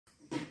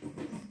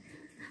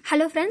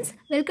Hello friends,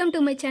 welcome to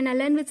my channel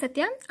Learn with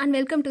Sathiya and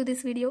welcome to this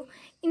video.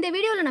 இந்த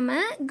வீடியோல நம்ம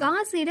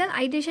Gauss-Seidal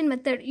Iteration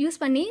Method use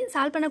பண்ணி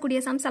solve பண்ணக்கூடிய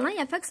sums எல்லாம்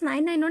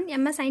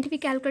fx-991ms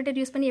scientific calculator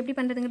use பண்ணி எப்படி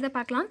பண்றதுங்கறத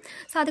பார்க்கலாம்.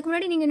 சோ அதுக்கு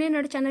முன்னாடி நீங்க இன்னும்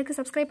என்னோட சேனலுக்கு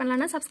சப்ஸ்கிரைப்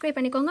பண்ணலனா சப்ஸ்கிரைப்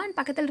பண்ணிக்கோங்க and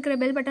பக்கத்துல இருக்கிற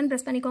பெல் பட்டன்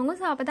பிரஸ் பண்ணிக்கோங்க.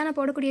 சோ அப்பதான் நான்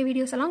போடக்கூடிய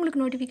வீடியோஸ் எல்லாம்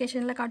உங்களுக்கு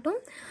நோட்டிஃபிகேஷன்ல காட்டும்.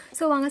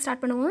 சோ வாங்க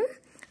ஸ்டார்ட் பண்ணுவோம்.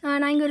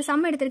 நான் இங்க ஒரு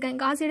some எடுத்துர்க்கேன்.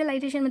 Gauss-Seidal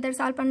Iteration Method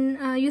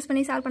use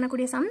பண்ணி சால்வ்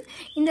பண்ணக்கூடிய சம்.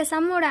 இந்த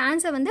சம்மோட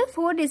ஆன்சர் வந்து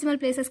 4 டெசிமல்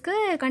பிளேसेसக்கு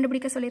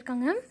கண்டுபிடிக்க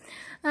சொல்லிருக்காங்க.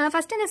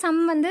 ஃபர்ஸ்ட் இந்த சம்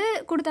வந்து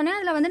கொடுத்தோனே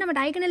அதுல வந்து நம்ம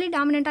டயகனலி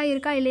டாமினன்ட்டா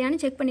இருக்கா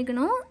இல்லையான்னு செக்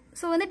பண்ணிக்கணும்.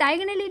 சோ வந்து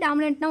டயகனலி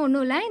டாமினன்ட்னா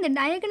ஒண்ணும் இல்ல, இந்த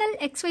டயகனல்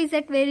xyz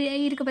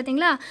இருக்கு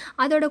பாத்தீங்களா,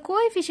 அதோட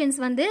கோஎஃபிஷியன்ட்ஸ்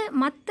வந்து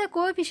மத்த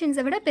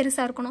கோஎஃபிஷியன்ட்ஸை விட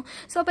பெருசா இருக்கணும்.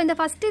 சோ அப்ப இந்த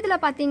ஃபர்ஸ்ட் இதுல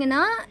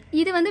பாத்தீங்கன்னா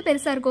இது வந்து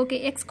பெருசா இருக்கு. ஓகே,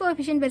 x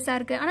கோஎஃபிஷியன்ட் பெருசா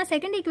இருக்கு. ஆனா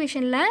செகண்ட்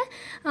ஈக்குவேஷன்ல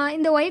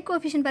இந்த y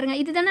கோஎஃபிஷியன்ட் பாருங்க,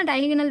 இதுதான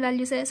டயகனல்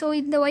வேல்யூஸ். சோ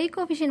இந்த y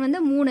கோஎஃபிஷியன்ட்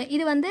வந்து 3,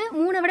 இது வந்து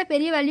 3 விட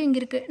பெரிய வேல்யூ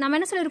இங்க இருக்கு. நம்ம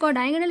என்ன சொல்லிருக்கோம்,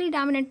 டயகனலி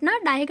டாமினன்ட்னா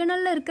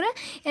டயகனல்ல இருக்கிற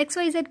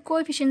xyz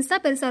கோஎஃபிஷியன்ட்ஸ்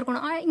தான் பெருசா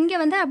இருக்கணும். இங்க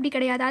வந்து அப்படி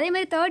கிடையாது. அதே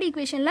மாதிரி தேர்ட்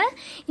ஈக்குவேஷன்ல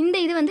இந்த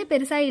இது வந்து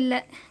பெருசா இல்ல,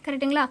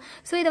 கரெக்ட்டுங்களா?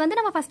 சோ இத வந்து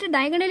நம்ம ஃபர்ஸ்ட்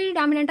டயகனலி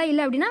டாமினன்ட்டா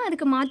இல்ல அப்படினா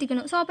அதுக்கு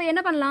மாத்திக்கணும். சோ அப்ப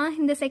என்ன பண்ணலாம்,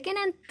 இந்த செகண்ட்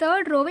அண்ட்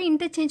தேர்ட் ரோவை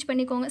இன்டர்சேஞ்ச்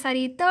பண்ணிக்கோங்க.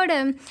 சாரி, தேர்ட்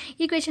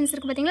ஈக்குவேஷன்ஸ்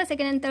இருக்கு பாத்தீங்களா,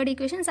 செகண்ட் அண்ட் தேர்ட்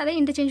ஈக்குவேஷன்ஸ், அதை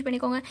இன்டர்சேஞ்ச்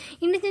பண்ணிக்கோங்க.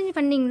 இன்டர்சேஞ்ச்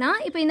பண்ணீங்கன்னா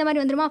இப்போ இந்த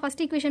மாதிரி வந்துருமா,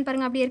 ஃபர்ஸ்ட் ஈக்குவேஷன்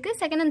பாருங்க அப்படியே இருக்கு,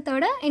 செகண்ட் அண்ட்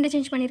தேர்ட்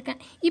இன்டர்சேஞ்ச்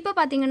பண்ணிருக்கேன். இப்போ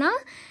பாத்தீங்கன்னா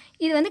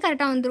இது வந்து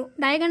கரெக்டா வந்துரும்.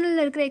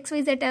 டயகனல்ல இருக்கிற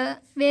xyz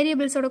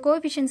வேரியபிள்ஸோட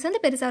கோஎஃபிஷியன்ட்ஸ் வந்து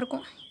பெருசா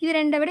இருக்கும். இது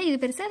ரெண்டை விட இது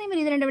பெருசா, அதே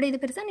மாதிரி இது ரெண்டை விட இது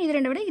பெருசா, இது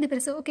ரெண்டை விட இது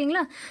பெருசு.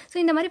 ஓகேங்களா? சோ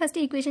இந்த மாதிரி ஃபர்ஸ்ட்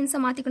ஈக்குவேஷன்ஸை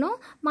மாத்திக்கணும்.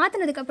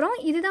 மாத்தினதுக்கு அப்புறம்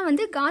இதுதான்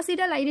வந்து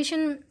Gauss-Seidal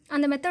Iteration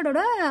அந்த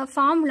மெத்தடோட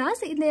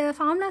ஃபார்முலாஸ். இந்த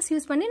ஃபார்முலாஸ்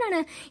யூஸ் பண்ணி நான்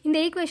இந்த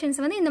ஈக்குவேஷன்ஸ்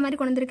வந்து இந்த மாதிரி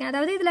கொண்டு வந்திருக்கேன்.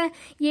 அதாவது இதுல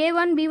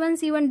a1 b1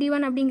 c1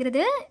 d1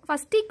 அப்படிங்கிறது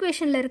ஃபர்ஸ்ட்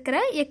ஈக்குவேஷன்ல இருக்கிற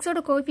x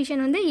ஓட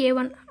கோஎஃபிஷியன்ட் வந்து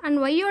a1 and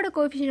y ஓட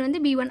கோஎஃபிஷியன்ட்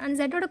வந்து b1 and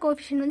z ஓட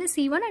கோஎஃபிஷியன்ட் வந்து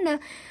c1 and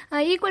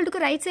equal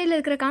to right சைடுல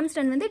இருக்கிற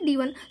கான்ஸ்டன்ட் வந்து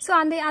d1. சோ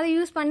அதை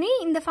யூஸ் பண்ணி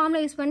இந்த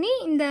ஃபார்முலா யூஸ் பண்ணி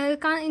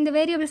இந்த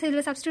வேரியபிள்ஸ்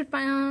இதுல சப்ஸ்டிட்யூட்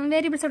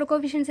வேரியபிள்ஸோட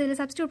கோஎஃபிஷியன்ட்ஸ் இதுல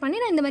சப்ஸ்டிட்யூட் பண்ணி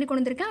நான் இந்த மாதிரி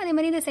கொண்டு வந்திருக்கேன். அதே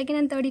மாதிரி இந்த செகண்ட்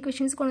அண்ட் தேர்ட்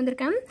ஈக்குவேஷன்ஸ் கொண்டு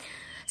வந்திருக்கேன்.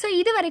 ஸோ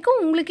இது வரைக்கும்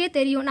உங்களுக்கே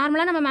தெரியும்,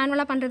 நார்மலாக நம்ம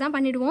மேனுவலாக பண்ணுறதான்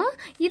பண்ணிடுவோம்.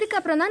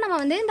 இதுக்கப்புறம் தான் நம்ம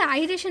வந்து இந்த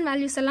ஐடேஷன்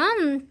வேல்யூஸ் எல்லாம்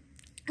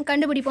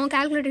கண்டுபிடிப்போம்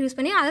கால்குலேட்டர் யூஸ்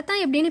பண்ணி. அதை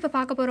தான் எப்படின்னு இப்போ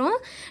பார்க்க போகிறோம்.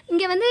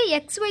 இங்கே வந்து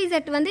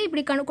XYZ வந்து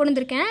இப்படி கொண்டு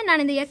வந்திருக்கேன்.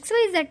 நான் இந்த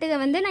XYZ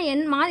வந்து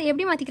நான்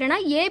எப்படி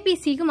மாற்றிக்கிறேன்னா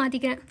ABCக்கு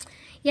மாற்றிக்கிறேன்.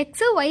 x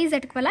y z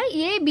க்கு பதிலா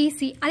a b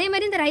c. அதே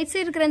மாதிரி இந்த ரைட்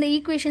சைடு இருக்கிற அந்த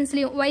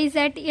ஈக்குவேஷன்ஸ்லயும் yz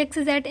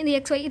xz இந்த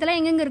xy இதெல்லாம்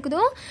எங்கெங்க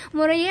இருக்குதோ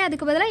முறையே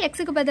அதுக்கு பதிலா x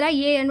க்கு பதிலா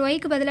a and y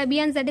க்கு பதிலா b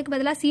and z க்கு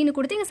பதிலா c ன்னு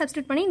கொடுத்து இங்க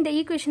சப்ஸ்டிட்யூட் பண்ணி இந்த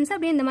ஈக்குவேஷன்ஸ்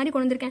அப்படியே இந்த மாதிரி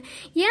கொண்டு வந்திருக்கேன்.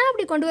 ஏன்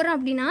அப்படி கொண்டு வரோம்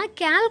அப்படின்னா,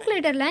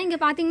 கால்குலேட்டர்ல இங்க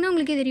பாத்தீங்கன்னா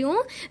உங்களுக்கு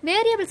தெரியும்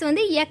வேரியபிள்ஸ்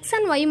வந்து x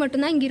and y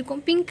மட்டும் தான் இங்க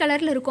இருக்கும், பிங்க்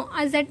கலர்ல இருக்கும்.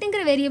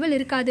 zங்கிற வேரியபிள்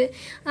இருக்காது.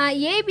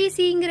 a b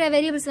cங்கிற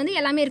வேரியபிள்ஸ் வந்து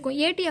எல்லாமே இருக்கும்.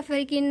 a to f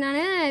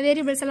வரைக்குமான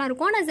வேரியபிள்ஸ் எல்லாம்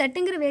இருக்கும், ஆனா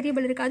zங்கிற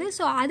வேரியபிள் இருக்காது.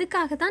 சோ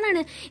அதுக்காக தான்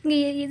நான்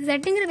இங்க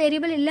zங்கிற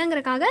வேரியபிள்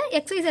இல்லங்கிறதுக்காக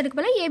xyz க்கு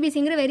பதிலா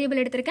abcங்கிற வேரியபிள்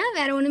எடுத்திருக்கேன்.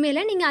 வேற ஒண்ணுமே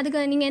இல்ல,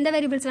 நீங்க எந்த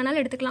வேரியபிள்ஸ்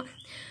வேணாலும் எடுத்துக்கலாம்.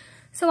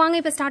 சோ வாங்க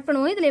இப்போ ஸ்டார்ட்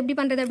பண்ணுவோம். இதுல எப்படி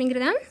பண்றது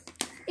அப்படிங்கறத.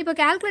 இப்போ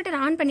கால்குலேட்டர்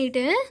ஆன்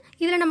பண்ணிட்டு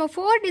இதுல நம்ம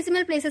 4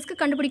 டெசிமல்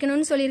பிளேसेसக்கு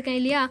கண்டுபிடிக்கணும்னு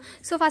சொல்லியிருக்கேன் இல்லையா.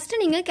 சோ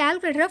ஃபர்ஸ்ட் நீங்க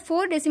கால்குலேட்டரை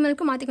 4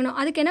 டெசிமலுக்கு மாத்திக்கணும்.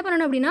 அதுக்கு என்ன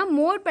பண்ணணும் அப்படின்னா,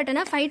 மோட்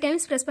பட்டனை 5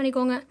 டைம்ஸ் பிரஸ்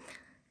பண்ணிக்கோங்க.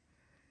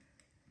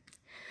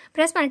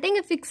 ப்ரெஸ் பண்ணிட்டு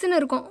இங்கே ஃபிக்ஸ்னு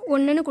இருக்கும்,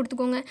 1ன்னு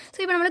கொடுத்துக்கோங்க. ஸோ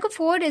இப்போ நம்மளுக்கு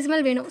 4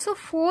 டெசிமல் வேணும். ஸோ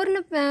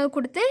 4ன்னு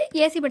கொடுத்து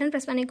ஏசி பட்டன்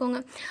ப்ரெஸ் பண்ணிக்கோங்க.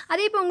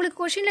 அதே இப்போ உங்களுக்கு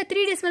கொஸ்டினில்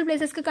 3 டெசிமல்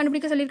பிளேसेसக்கு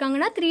கண்டுபிடிக்க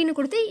சொல்லியிருக்காங்கன்னா 3ன்னு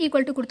கொடுத்து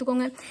ஈக்குவல் டு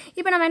கொடுத்துக்கோங்க.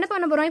 இப்போ நம்ம என்ன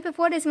பண்ண போகிறோம், இப்போ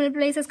 4 டெசிமல்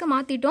பிளேसेसக்கு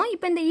மாற்றிட்டோம்.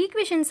 இப்போ இந்த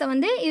ஈக்குவேஷன்ஸை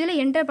வந்து இதில்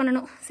என்டர்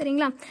பண்ணணும்,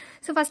 சரிங்களா?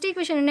 ஸோ ஃபர்ஸ்ட்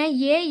ஈக்குவேஷன் என்ன,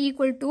 a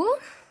ஈக்குவல் டு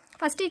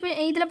ஃபர்ஸ்ட்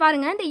இதில்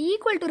பாருங்கள் இந்த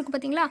ஈக்குவல் டு இருக்குது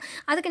பார்த்தீங்களா,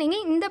 அதுக்கு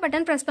நீங்கள் இந்த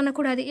பட்டன் ப்ரெஸ்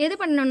பண்ணக்கூடாது. எது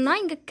பண்ணணும்னா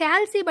இங்கே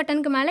கேல்சி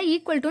பட்டனுக்கு மேலே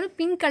ஈக்குவல் டுன்னு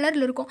பிங்க்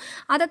கலரில் இருக்கும்,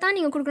 அதை தான்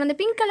நீங்கள் கொடுக்கணும். அந்த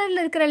பிங்க்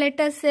கலரில் இருக்கிற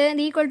லெட்டர்ஸ்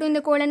இந்த ஈக்குவல் டு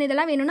இந்த கோலன்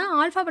இதெல்லாம் வேணும்னா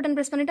ஆல்ஃபா பட்டன்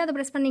ப்ரெஸ் பண்ணிவிட்டு அதை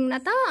ப்ரெஸ்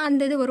பண்ணிங்கன்னா தான்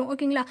அந்த இது வரும்.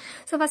 ஓகேங்களா?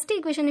 ஸோ ஃபர்ஸ்ட்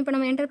ஈக்குவேஷன் இப்போ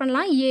நம்ம என்டர்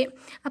பண்ணலாம் a.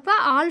 அப்போ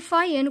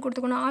ஆல்ஃபா ஏன்னு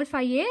கொடுத்துக்கணும்.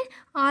 Alpha a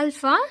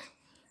alpha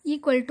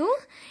equal to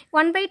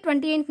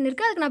 1/28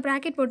 இருக்குது, அதுக்கு நான்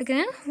ப்ராக்கெட்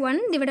போட்டுக்கிறேன்.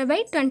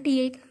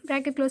 1/28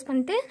 ப்ராக்கெட் க்ளோஸ்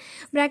பண்ணிட்டு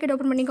ப்ராக்கெட்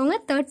ஓப்பன் பண்ணிக்கோங்க.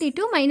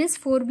 32 minus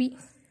 4b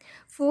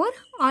 4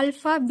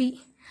 alpha b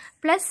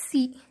plus c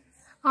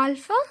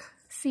alpha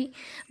c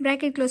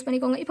bracket close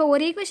பண்ணிக்கோங்க. இப்போ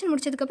ஒரு ஈக்குவேஷன்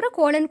முடிச்சதுக்கப்புறம்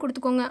கோலன்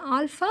கொடுத்துக்கோங்க,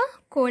 alpha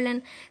colon.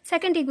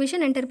 Second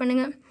equation enter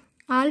பண்ணுங்க,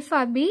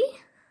 alpha b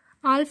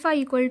alpha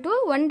equal to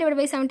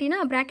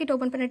 1/17 bracket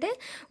open பண்ணிட்டு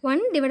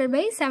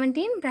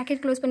 1/17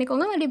 ப்ராக்கெட் க்ளோஸ்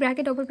பண்ணிக்கோங்க. மறுபடியும்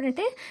ப்ராக்கெட் ஓப்பன்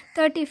பண்ணிட்டு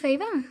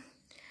 35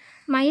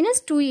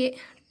 minus 2a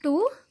 2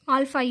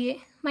 alpha a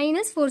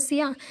minus 4c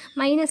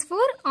minus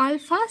 4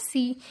 alpha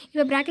C.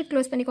 இப்போ ப்ராக்கெட்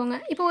க்ளோஸ் பண்ணிக்கோங்க.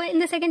 இப்போ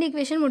இந்த செகண்ட்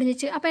ஈக்குவேஷன்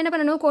முடிஞ்சிச்சு. அப்போ என்ன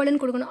பண்ணணும், கோலன்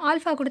கொடுக்கணும்.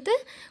 ஆல்ஃபா கொடுத்து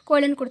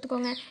கோலன்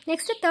கொடுத்துக்கோங்க.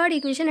 நெக்ஸ்ட் தேர்ட்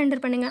ஈக்குவேஷன்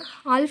என்டர் பண்ணுங்க,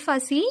 alpha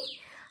C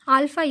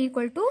alpha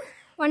equal to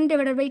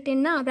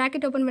 1/10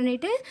 bracket open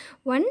பண்ணிவிட்டு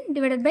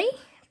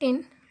 1/10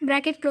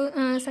 ப்ராக்கெட்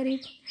சாரி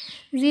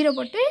 0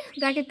 போட்டு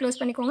ப்ராக்கெட்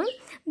க்ளோஸ் பண்ணிக்கோங்க.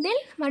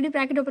 தென் மறுபடியும்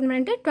ப்ராக்கெட் ஓப்பன்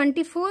பண்ணிட்டு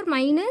 24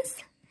 minus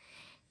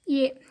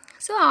a.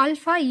 So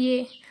alpha a.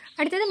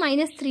 அடுத்தது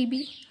minus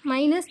 3b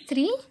minus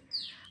 3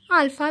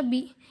 alpha b.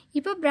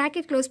 இப்போ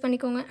ப்ராக்கெட் க்ளோஸ்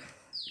பண்ணிக்கோங்க.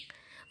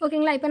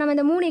 ஓகேங்களா? இப்போ நம்ம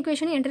இந்த 3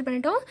 ஈக்குவேஷனும் என்டர்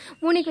பண்ணிட்டோம்.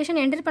 3 ஈக்குவேஷன்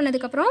என்டர்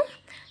பண்ணதுக்கப்புறம்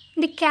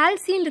இந்த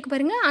கால்சின்னு இருக்குது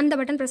பாருங்கள், அந்த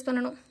பட்டன் ப்ரெஸ்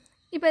பண்ணணும்.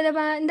 இப்போ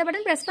இந்த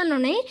பட்டன் ப்ரெஸ்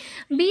பண்ணோன்னே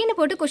பின்னு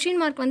போட்டு கொஷின்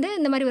மார்க் வந்து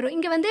இந்த மாதிரி வரும்.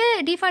 இங்கே வந்து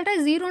டிஃபால்ட்டாக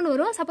 0ன்னு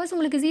வரும். சப்போஸ்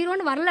உங்களுக்கு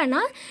 0ன்னு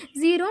வரலன்னா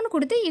 0ன்னு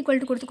கொடுத்து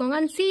ஈக்குவல் டு கொடுத்துக்கோங்க.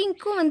 அண்ட்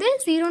சிக்கும் வந்து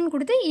 0ன்னு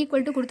கொடுத்து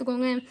ஈக்குவல் டு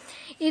கொடுத்துக்கோங்க.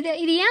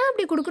 இது ஏன்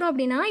அப்படி கொடுக்குறோம்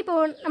அப்படின்னா, இப்போ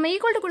நம்ம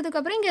ஈக்குவல் டு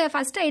கொடுத்ததுக்கப்புறம் இங்கே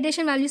ஃபஸ்ட்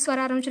ஐடேஷன் வேல்யூஸ்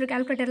வர ஆரம்பிச்சிடும்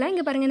கால்குலேட்டரில்.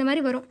 இங்கே பாருங்கள் இந்த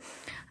மாதிரி வரும்.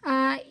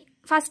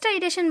 ஃபஸ்ட்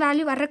ஐடேஷன்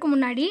வேல்யூ வர்றதுக்கு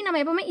முன்னாடி நம்ம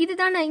எப்போவுமே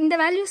இதுதானே இந்த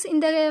வேல்யூஸ்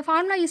இந்த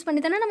ஃபார்முலா யூஸ் பண்ணி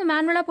தானே நம்ம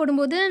மேனுவலாக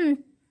போடும்போது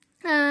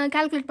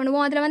கால்குலேட்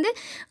பண்ணுவோம். அதில் வந்து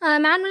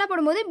மேனுவலாக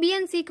போடும்போது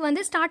பிஎன்சிக்கு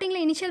வந்து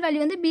ஸ்டார்டிங்கில் இனிஷியல்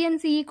வேல்யூ வந்து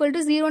பிஎன்சி ஈக்குவல்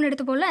டு 0ன்னு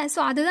எடுத்துப்போம்ல. ஸோ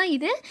அதுதான்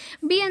இது.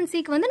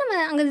 பிஎன்சிக்கு வந்து நம்ம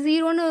அங்கே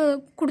 0ன்னு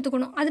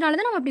கொடுத்துக்கணும். அதனால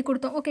தான் நம்ம அப்படி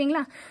கொடுத்தோம்.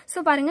 ஓகேங்களா? ஸோ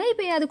பாருங்கள்,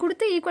 இப்போ அது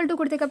கொடுத்து ஈக்குவல் டு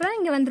கொடுத்ததுக்கப்புறம்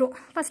இங்கே வந்துடும்.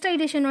 ஃபஸ்ட்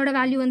ஐடேஷனோட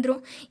வேல்யூ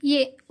வந்துடும்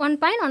ஏ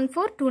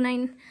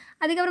 1.1429.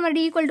 அதுக்கப்புறம்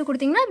மறுபடியும் ஈக்குவல் டு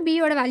கொடுத்திங்கன்னா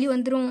பியோட வேல்யூ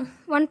வந்துடும்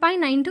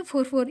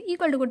 1.9244.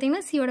 ஈக்குவல் டு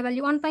கொடுத்திங்கன்னா சியோட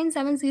வேல்யூ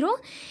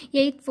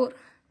 1.7084.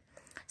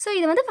 ஸோ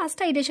இது வந்து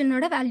ஃபஸ்ட்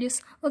ஐடேஷனோட வேல்யூஸ்.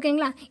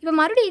 ஓகேங்களா? இப்போ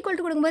மறுபடியும் ஈக்குவல்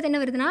டு கொடுக்கும்போது என்ன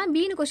வருதுன்னா,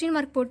 பின்னு கொஸ்டின்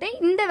மார்க் போட்டு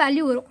இந்த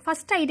வேல்யூ வரும்.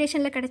 ஃபஸ்ட்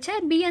ஐடேஷனில்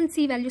கிடைச்ச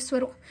பிஎன்சி வேல்யூஸ்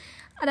வரும்.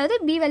 அதாவது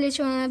பி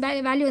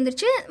வேல்யூ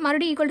வந்துருச்சு.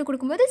 மறுபடியும் ஈக்குவல் டு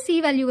கொடுக்கும்போது சி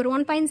வேல்யூ வரும்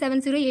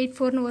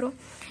 1.7084ன்னு வரும்.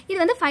 இது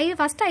வந்து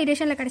ஃபஸ்ட்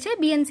ஐடேஷனில் கிடைச்ச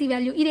பிஎன்சி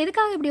வேல்யூ. இது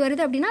எதுக்காக இப்படி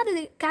வருது அப்படின்னா, அது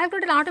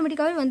கால்குலேட்டர்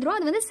ஆட்டோமேட்டிக்காகவே வந்துடும்.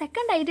 அது வந்து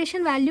செகண்ட்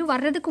ஐடேஷன் வேல்யூ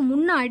வர்றதுக்கு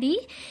முன்னாடி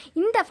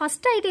இந்த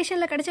ஃபஸ்ட்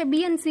ஐடேஷனில் கிடைச்ச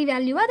பிஎன்சி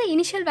வேல்யூவை அதை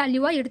இனிஷியல்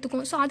வேல்யூவாக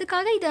எடுத்துக்கும். ஸோ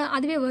அதுக்காக இது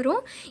அதுவே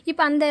வரும்.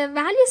 இப்போ அந்த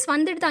வேல்யூஸ்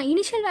வந்துட்டு தான்,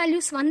 இனிஷியல்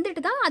வேல்யூஸ்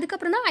வந்துட்டு தான்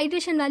அதுக்கப்புறம் தான்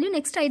ஐடேஷன் வேல்யூ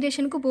நெக்ஸ்ட்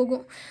ஐடேஷனுக்கு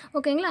போகும்.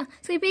 ஓகேங்களா?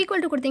 ஸோ இப்போ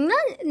ஈக்குவல் டு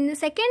கொடுத்திங்கன்னா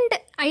செகண்ட்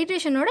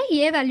ஐடேஷனோட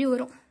ஏ வேல்யூ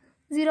வரும்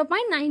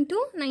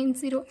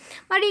 0.9290.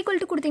 மறுபடியும் ஈக்குவல்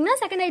டு கொடுத்திங்கன்னா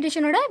செகண்ட்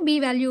ஐடேஷனோட பி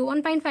வேல்யூ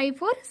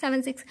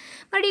 1.5476.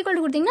 மறுபடியும் ஈக்குவல்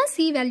டு கொடுத்திங்கன்னா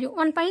சி வேல்யூ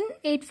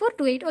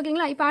 1.8428.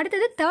 ஓகேங்களா? இப்போ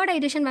அடுத்தது தேர்ட்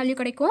ஐடேஷன் வேல்யூ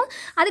கிடைக்கும்.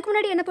 அதுக்கு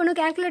முன்னாடி என்ன பண்ணும்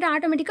கால்குலேட்டர்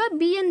ஆட்டோமேட்டிக்காக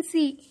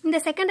பிஎன்சி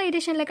இந்த செகண்ட்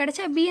ஐடேஷனில்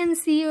கிடைச்ச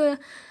பிஎன்சி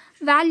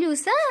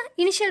வேல்யூஸை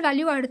இனிஷியல்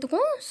வேல்யூவாக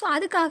எடுத்துக்கும். ஸோ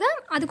அதுக்காக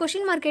அது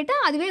கொஷின் மார்க் கேட்டு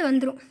அதுவே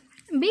வந்துடும்.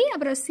 பி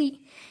அப்புறம் சி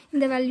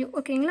இந்த வேல்யூ.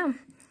 ஓகேங்களா?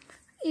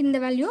 இந்த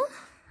வேல்யூ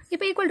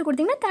இப்போ ஈக்குவல் டு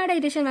கொடுத்திங்கன்னா தேர்ட்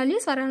ஐடேஷன்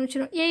வேல்யூஸ் வர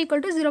ஆரம்பிச்சிடும். ஏ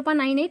equal to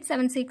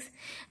 0.9876,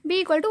 B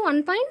equal to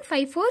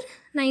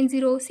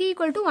 1.5490, C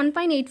equal to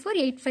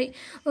 1.8485.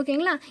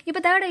 ஓகேங்களா? இப்போ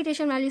தேர்ட்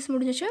ஐடேஷன் வேல்யூஸ்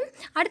முடிஞ்சிச்சு.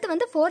 அடுத்து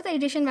வந்து ஃபோர்த்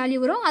ஐடேஷன் வேல்யூ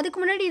வரும். அதுக்கு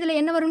முன்னாடி இதில்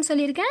என்ன வரும்னு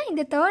சொல்லியிருக்கேன்.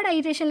 இந்த தேர்ட்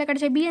ஐடேஷனில்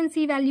கிடைச்ச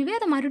பிஎன்சி வேல்யூவே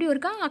அதை மறுபடியும்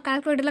இருக்கா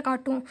கால்குலேட்டரில்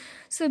காட்டும்.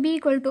 ஸோ பி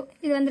ஈக்குவல் டு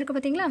இது வந்திருக்கு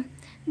பார்த்தீங்களா.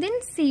 தென்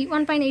சி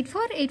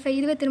 1.8485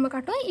 இதுவே திரும்ப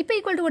காட்டும். இப்போ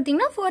ஈக்குவல் டு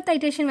கொடுத்திங்கன்னா ஃபோர்த்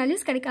ஐடேஷன்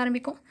வேல்யூஸ் கிடைக்க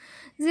ஆரம்பிக்கும்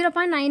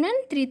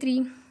 0.9933.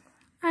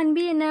 அண்ட்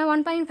பி என்ன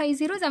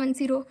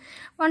 1.5070,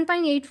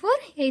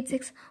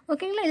 1.8486.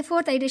 ஓகேங்களா? இது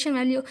ஃபோர்த் ஐடேஷன்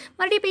வேல்யூ.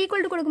 மறுபடியும் இப்போ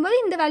ஈக்குவல் டு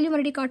கொடுக்கும்போது இந்த வேல்யூ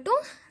மறுபடியும்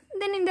காட்டும்.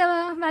 தென் இந்த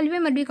வேல்யூவே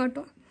மறுபடியும்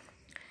காட்டும்.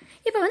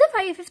 இப்போ வந்து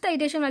ஃபிஃப்த்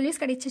ஐடேஷன் வேல்யூஸ்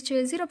கிடைச்சிச்சு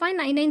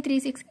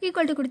 0.9936.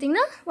 ஈக்குவல் டு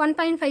கொடுத்திங்கன்னா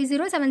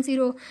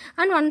 1.5070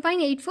 அண்ட்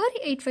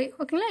 1.8485.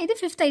 ஓகேங்களா? இது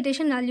ஃபிஃப்த்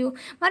ஐடேஷன் வேல்யூ.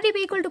 மறுபடியும்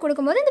இப்போ ஈக்குவல் டு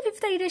கொடுக்கும்போது இந்த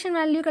ஃபிஃப்த் ஐடேஷன்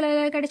வேல்யூ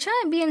கிடைச்சா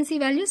பிஎன்சி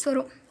வேல்யூஸ்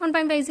வரும்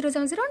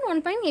 1.5070 அண்ட்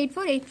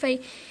 1.8485.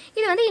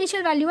 இது வந்து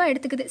இனிஷியல் வேல்யூவாக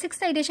எடுத்துக்குது.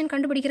 சிக்ஸ்த் ஐடேஷன்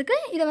கண்டுபிடிக்கிறதுக்கு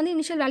இதை வந்து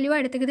இனிஷியல்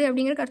வேல்யூவாக எடுத்துக்குது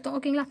அப்படிங்கிறது அர்த்தம்.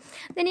 ஓகேங்களா?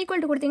 தென்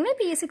ஈக்குவல் டு கொடுத்திங்கன்னா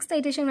இப்போ சிக்ஸ்த்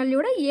ஐடேஷன்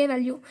வேல்யூவோட ஏ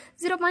வேல்யூ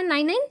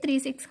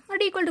 0.9936.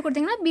 மறுபடியும் ஈக்குவல் டு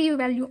கொடுத்திங்கன்னா பி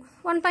வேல்யூ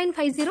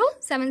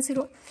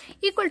 1.5070.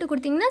 ஈக்குவல் டு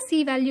கொடுத்திங்கன்னா சி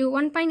வேல்யூ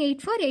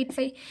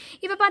 1.8485.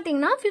 இப்போ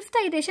பார்த்தீங்கன்னா ஃபிஃப்த்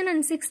ஐடேஷன்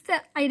அண்ட் சிக்ஸ்த்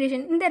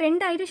ஐடேஷன் இந்த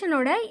ரெண்டு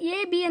ஐடேஷனோட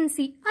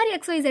ஏபிஎன்சி ஆர்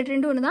XYZ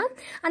ரெண்டு ஒன்று தான்.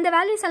 அந்த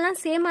வேல்யூஸ் எல்லாம்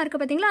சேமாக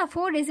இருக்குது பார்த்தீங்களா.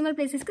 4 டெசிமல்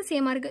பிளேசஸ்க்கு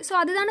சேமாக இருக்குது. ஸோ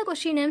அதுதான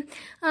கொஸ்டின்.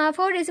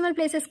 4 டெசிமல்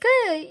பிளேசஸ்க்கு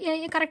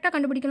கரெக்டாக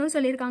கண்டுபிடிக்கணும்னு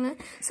சொல்லியிருக்காங்க.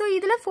 ஸோ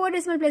இதில் 4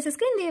 டெசிமல்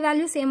பிளேசஸ்க்கு இந்த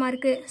வேல்யூ சேமாக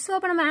இருக்குது. ஸோ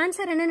அப்போ நம்ம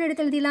ஆன்சர் என்னென்னு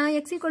எடுத்து எழுதிடலாம்.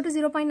 x equal to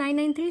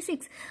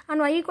 0.9936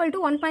 and y equal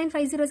to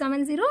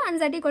 1.5070 and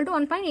z equal to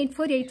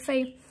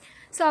 1.8485.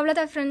 So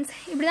அவ்வளோதான் ஃப்ரெண்ட்ஸ்.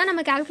 இப்படி தான்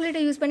நம்ம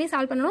கால்குலேட்டர் யூஸ் பண்ணி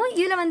சால்வ் பண்ணணும்.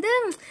 இதில் வந்து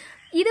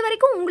இது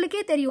வரைக்கும்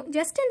உங்களுக்கே தெரியும்.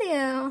 ஜஸ்ட் இந்த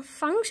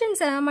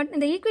ஃபங்க்ஷன்ஸை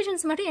இந்த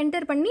ஈக்குவேஷன்ஸ் மட்டும்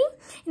என்டர் பண்ணி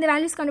இந்த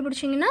வேல்யூஸ்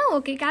கண்டுபிடிச்சிங்கன்னா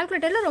ஓகே,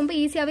 கால்குலேட்டரில் ரொம்ப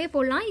ஈஸியாகவே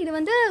போடலாம். இது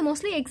வந்து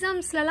மோஸ்ட்லி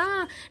எக்ஸாம்ஸ்லலாம்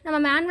நம்ம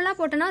மேனுவலாக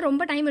போட்டோன்னா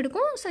ரொம்ப டைம்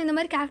எடுக்கும். ஸோ இந்த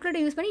மாதிரி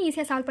கால்குலேட்டர் யூஸ் பண்ணி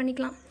ஈஸியாக சால்வ்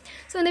பண்ணிக்கலாம்.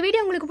 ஸோ இந்த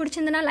வீடியோ உங்களுக்கு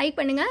பிடிச்சிருந்தனா லைக்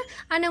பண்ணுங்கள்.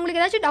 அண்ட்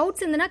உங்களுக்கு ஏதாச்சும்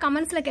டவுட்ஸ் இருந்ததுன்னா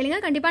கமெண்ட்ஸில் கேளுங்க.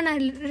 கண்டிப்பாக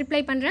நான்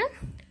ரிப்ளை பண்ணுறேன்.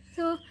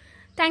 ஸோ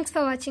தேங்க்ஸ்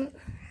ஃபார் வாட்சிங்.